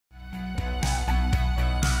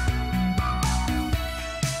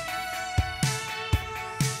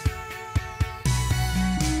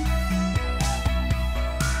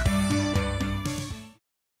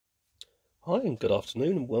Hi and good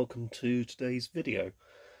afternoon and welcome to today's video.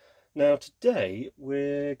 Now today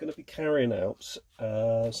we're going to be carrying out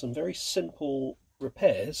some very simple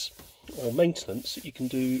repairs or maintenance that you can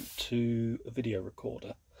do to a video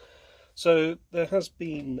recorder. So there has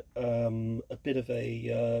been a bit of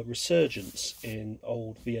a resurgence in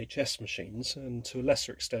old VHS machines and to a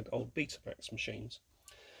lesser extent old Betamax machines.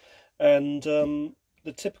 And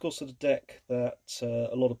the typical sort of deck that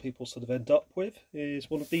a lot of people sort of end up with is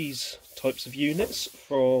one of these types of units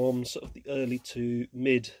from sort of the early to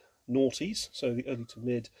mid noughties, so the early to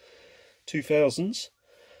mid 2000s.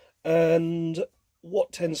 And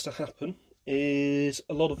what tends to happen is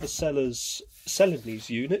a lot of the sellers selling these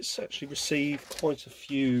units actually receive quite a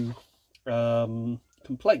few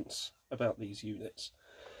complaints about these units,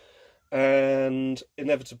 and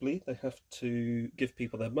inevitably they have to give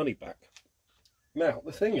people their money back. Now,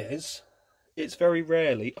 the thing is, it's very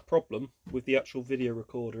rarely a problem with the actual video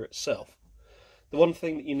recorder itself. The one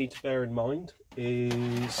thing that you need to bear in mind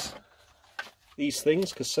is these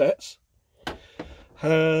things, cassettes,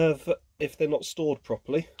 have, if they're not stored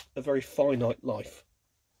properly, a very finite life.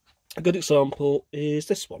 A good example is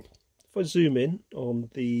this one. If I zoom in on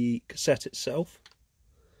the cassette itself,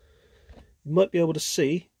 you might be able to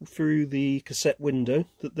see through the cassette window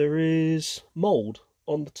that there is mould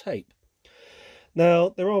on the tape. Now,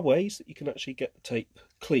 there are ways that you can actually get the tape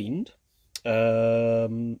cleaned,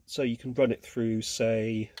 so you can run it through,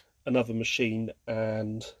 say, another machine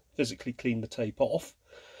and physically clean the tape off.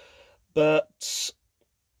 But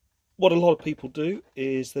what a lot of people do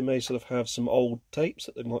is they may sort of have some old tapes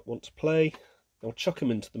that they might want to play, they'll chuck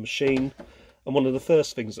them into the machine, and one of the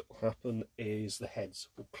first things that will happen is the heads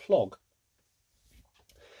will clog.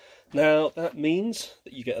 Now, that means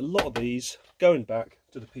that you get a lot of these going back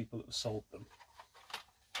to the people that have sold them.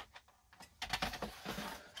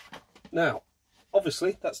 Now,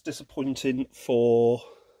 obviously, that's disappointing for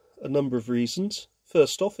a number of reasons.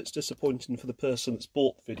 First off, it's disappointing for the person that's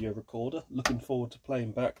bought the video recorder, looking forward to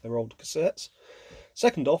playing back their old cassettes.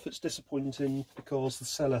 Second off, it's disappointing because the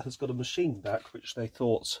seller has got a machine back which they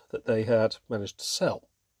thought that they had managed to sell.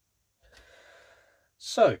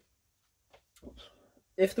 So,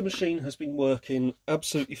 if the machine has been working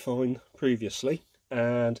absolutely fine previously,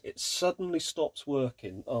 and it suddenly stops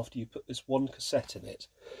working after you put this one cassette in it,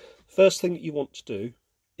 first thing that you want to do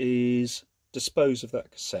is dispose of that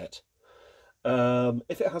cassette.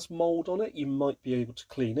 If it has mould on it, you might be able to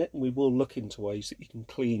clean it, and we will look into ways that you can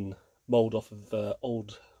clean mould off of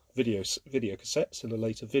old video cassettes in a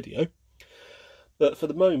later video. But for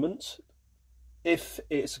the moment, if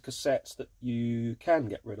it's a cassette that you can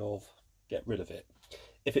get rid of it.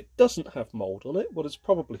 If it doesn't have mould on it, what has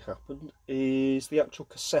probably happened is the actual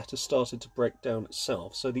cassette has started to break down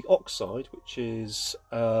itself. So the oxide, which is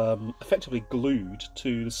effectively glued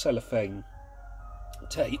to the cellophane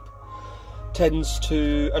tape, tends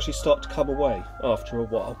to actually start to come away after a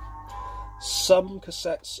while. Some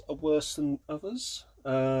cassettes are worse than others.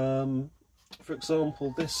 For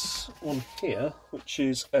example, this one here, which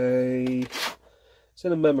is it's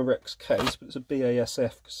in a Memorex case, but it's a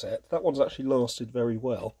BASF cassette. That one's actually lasted very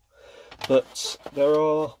well. But there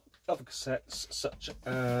are other cassettes, such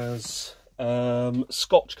as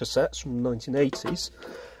Scotch cassettes from the 1980s,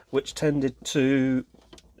 which tended to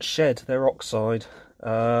shed their oxide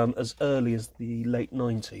as early as the late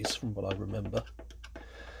 90s, from what I remember.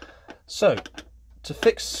 So, to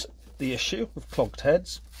fix the issue of clogged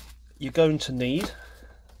heads, you're going to need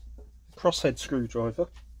a crosshead screwdriver,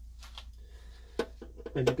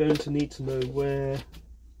 and you're going to need to know where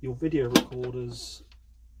your video recorder's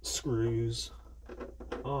screws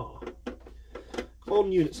are.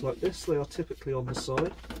 On units like this, they are typically on the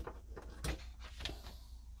side.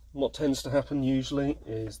 What tends to happen usually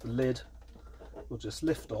is the lid will just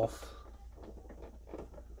lift off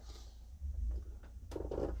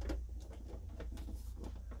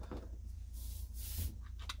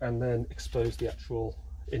and then expose the actual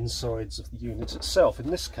insides of the unit itself. In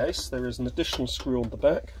this case, there is an additional screw on the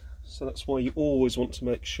back, so that's why you always want to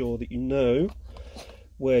make sure that you know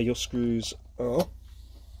where your screws are.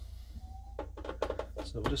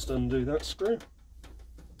 So we'll just undo that screw.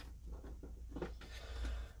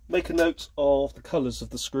 Make a note of the colours of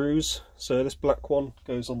the screws. So this black one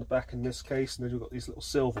goes on the back in this case, and then you've got these little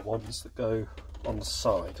silver ones that go on the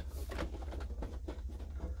side.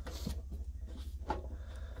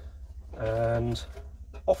 And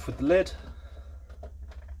off with the lid,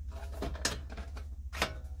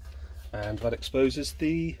 and that exposes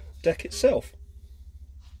the deck itself.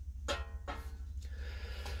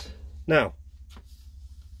 Now,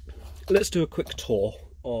 let's do a quick tour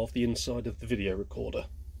of the inside of the video recorder.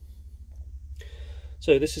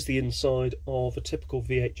 So this is the inside of a typical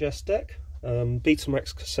VHS deck.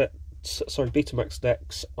 Betamax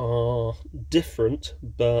decks are different,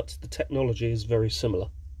 but the technology is very similar.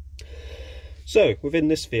 So within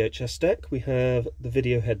this VHS deck we have the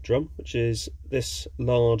video head drum, which is this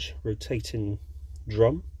large rotating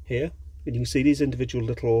drum here. And you can see these individual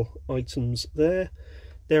little items there.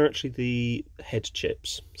 They're actually the head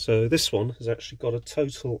chips. So this one has actually got a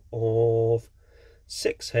total of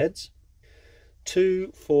 6 heads,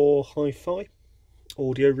 2 for hi-fi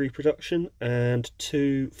audio reproduction and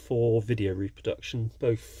 2 for video reproduction,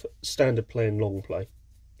 both standard play and long play.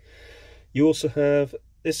 You also have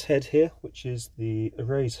this head here, which is the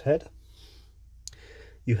erase head.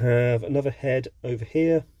 You have another head over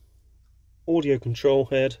here, audio control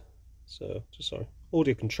head,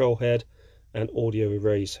 audio control head and audio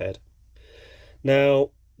erase head. Now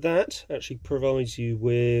that actually provides you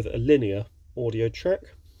with a linear audio track,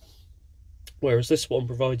 whereas this one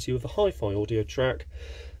provides you with a hi-fi audio track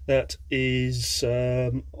that is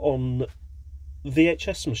on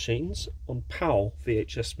VHS machines, on PAL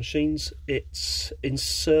VHS machines. It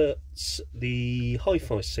inserts the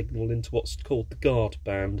hi-fi signal into what's called the guard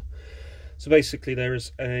band. So basically there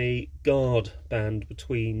is a guard band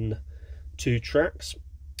between 2 tracks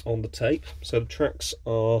on the tape. So the tracks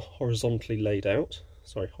are horizontally laid out,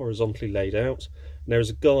 and there is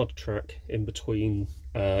a guard track in between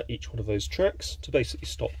each one of those tracks to basically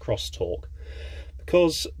stop crosstalk.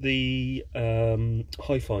 Because the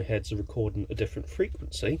hi-fi heads are recording at a different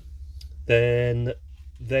frequency, then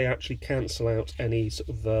they actually cancel out any sort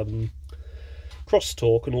of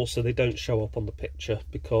crosstalk, and also they don't show up on the picture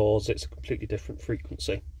because it's a completely different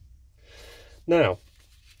frequency. Now,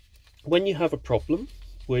 when you have a problem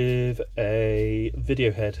with a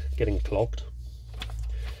video head getting clogged,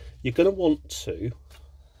 you're going to want to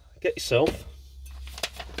get yourself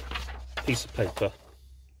a piece of paper.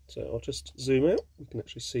 So I'll just zoom out, you can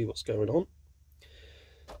actually see what's going on.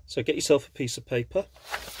 So get yourself a piece of paper,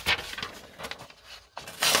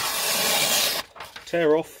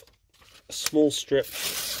 tear off a small strip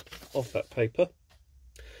of that paper.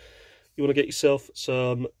 You want to get yourself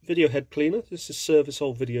some video head cleaner. This is Service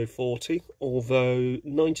Video 40, although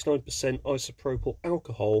 99% isopropyl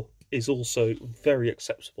alcohol is also very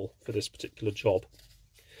acceptable for this particular job.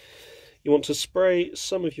 You want to spray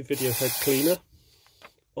some of your video head cleaner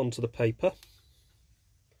onto the paper.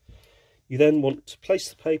 You then want to place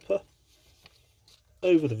the paper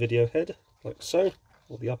over the video head, like so,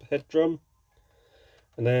 or the upper head drum,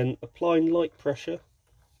 and then applying light pressure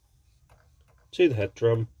to the head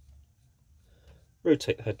drum.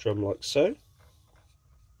 Rotate the head drum like so.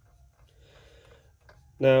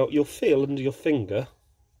 Now you'll feel under your finger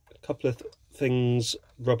a couple of things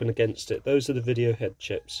rubbing against it. Those are the video head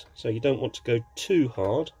chips. So you don't want to go too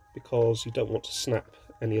hard because you don't want to snap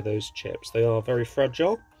any of those chips. They are very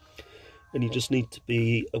fragile and you just need to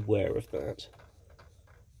be aware of that.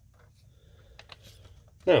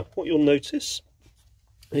 Now what you'll notice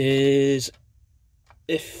is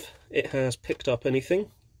if it has picked up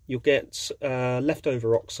anything, you'll get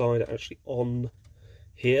leftover oxide actually on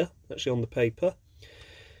here, actually on the paper.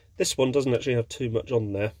 This one doesn't actually have too much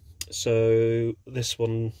on there, so this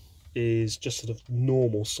one is just sort of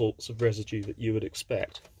normal sorts of residue that you would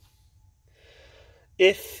expect.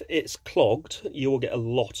 If it's clogged, you will get a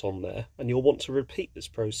lot on there, and you'll want to repeat this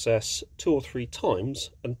process 2 or 3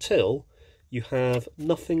 times until you have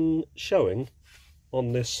nothing showing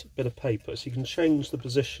on this bit of paper. So you can change the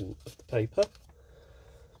position of the paper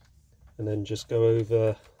and then just go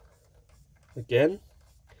over again,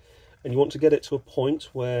 and you want to get it to a point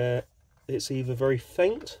where it's either very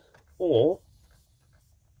faint or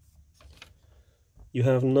you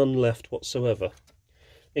have none left whatsoever.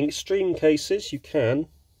 In extreme cases you can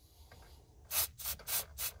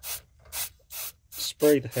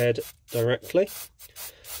spray the head directly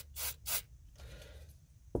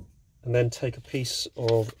and then take a piece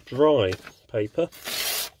of dry paper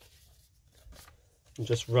and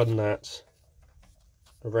just run that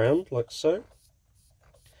around like so.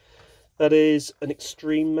 That is an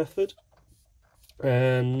extreme method,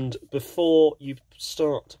 and before you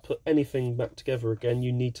start to put anything back together again,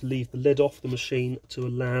 you need to leave the lid off the machine to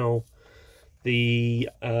allow the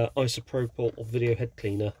isopropyl or video head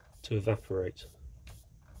cleaner to evaporate.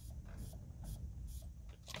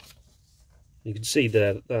 You can see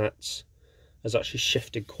there that has actually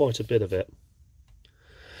shifted quite a bit of it.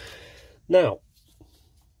 Now,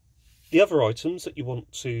 the other items that you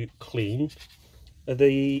want to clean are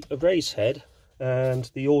the erase head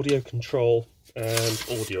and the audio control and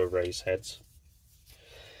audio erase heads.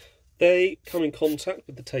 They come in contact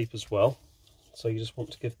with the tape as well, so you just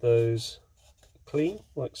want to give those a clean,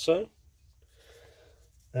 like so,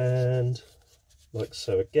 and like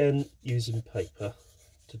so again, using paper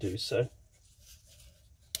to do so.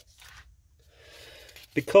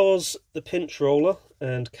 Because the pinch roller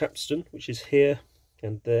and capstan, which is here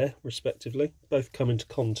and there respectively, both come into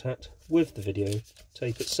contact with the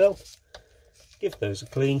videotape itself, give those a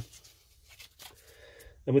clean.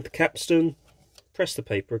 And with the capstan, press the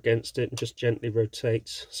paper against it and just gently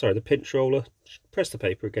rotate, sorry, the pinch roller, press the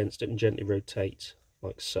paper against it and gently rotate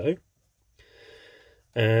like so.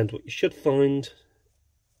 And what you should find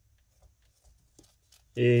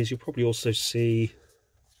is you'll probably also see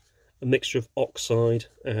a mixture of oxide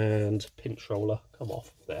and pinch roller come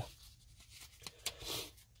off there.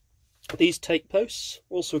 These tape posts,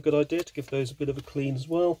 also a good idea to give those a bit of a clean as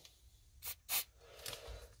well.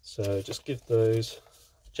 So just give those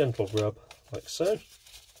a gentle rub like so.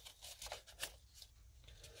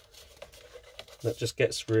 That just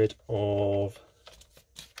gets rid of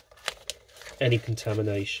any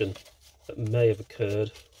contamination that may have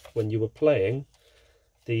occurred when you were playing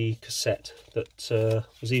the cassette that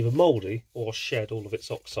was either mouldy or shed all of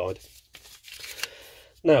its oxide.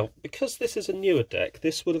 Now, because this is a newer deck,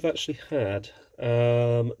 this would have actually had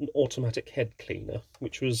an automatic head cleaner,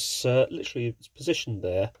 which was literally positioned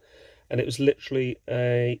there, and it was literally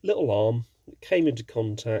a little arm that came into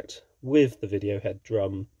contact with the video head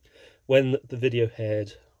drum when the video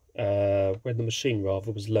head, when the machine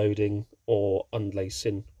rather, was loading or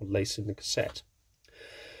unlacing or lacing the cassette.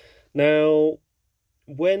 Now,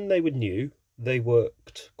 when they were new, they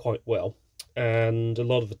worked quite well, and a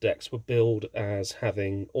lot of the decks were billed as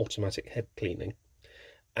having automatic head cleaning.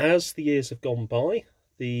 As the years have gone by,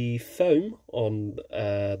 the foam on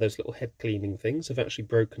those little head cleaning things have actually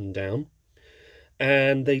broken down,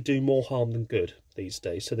 and they do more harm than good these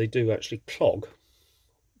days, so they do actually clog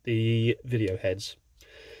the video heads.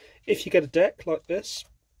 If you get a deck like this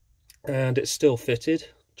and it's still fitted,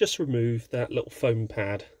 just remove that little foam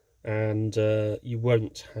pad and you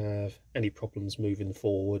won't have any problems moving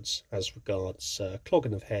forwards as regards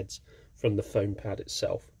clogging of heads from the foam pad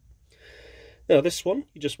itself. Now this one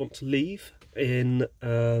you just want to leave in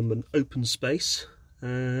an open space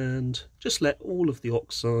and just let all of the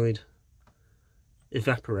oxide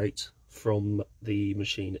evaporate from the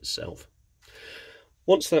machine itself.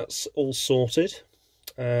 Once that's all sorted,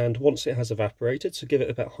 and once it has evaporated, so give it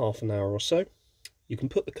about half an hour or so, you can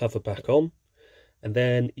put the cover back on, and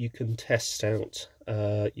then you can test out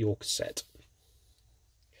your cassette.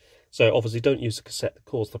 So obviously don't use the cassette that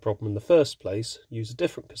caused the problem in the first place, use a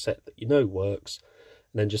different cassette that you know works,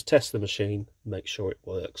 and then just test the machine and make sure it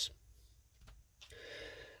works.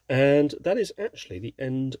 And that is actually the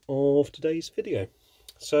end of today's video.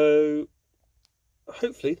 So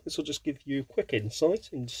hopefully this will just give you a quick insight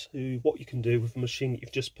into what you can do with the machine that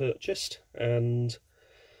you've just purchased, and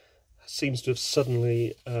seems to have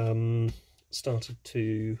suddenly started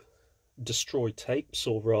to destroy tapes,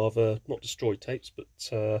 or rather not destroy tapes, but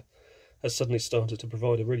has suddenly started to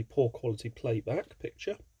provide a really poor quality playback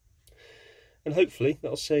picture. And hopefully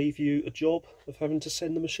that'll save you a job of having to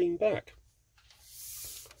send the machine back.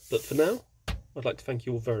 But for now, I'd like to thank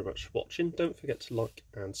you all very much for watching. Don't forget to like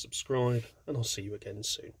and subscribe, and I'll see you again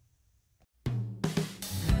soon.